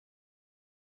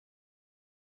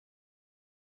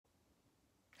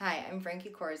Hi, I'm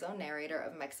Frankie Corzo, narrator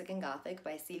of Mexican Gothic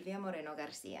by Silvia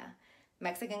Moreno-Garcia.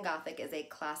 Mexican Gothic is a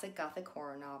classic Gothic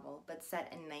horror novel, but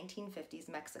set in 1950s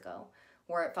Mexico,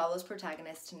 where it follows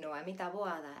protagonist Noemi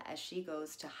Taboada as she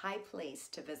goes to High Place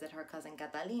to visit her cousin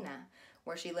Catalina,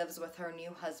 where she lives with her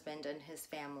new husband and his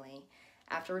family,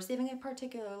 after receiving a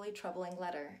particularly troubling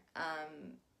letter.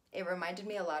 It reminded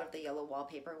me a lot of the yellow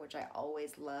wallpaper, which I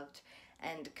always loved,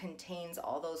 and contains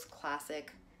all those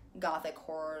classic Gothic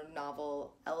horror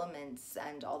novel elements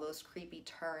and all those creepy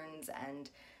turns and,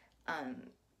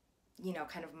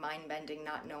 kind of mind-bending,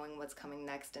 not knowing what's coming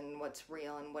next and what's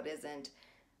real and what isn't,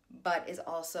 but is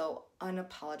also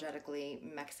unapologetically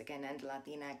Mexican and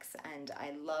Latinx. And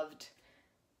I loved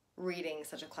reading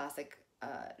such a classic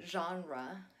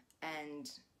genre and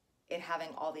it having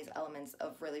all these elements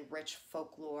of really rich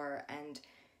folklore and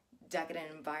decadent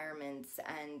environments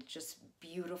and just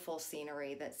beautiful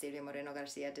scenery that Silvia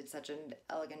Moreno-Garcia did such an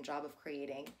elegant job of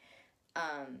creating.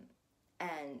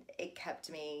 And it kept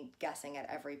me guessing at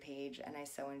every page, and I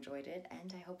so enjoyed it,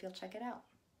 and I hope you'll check it out.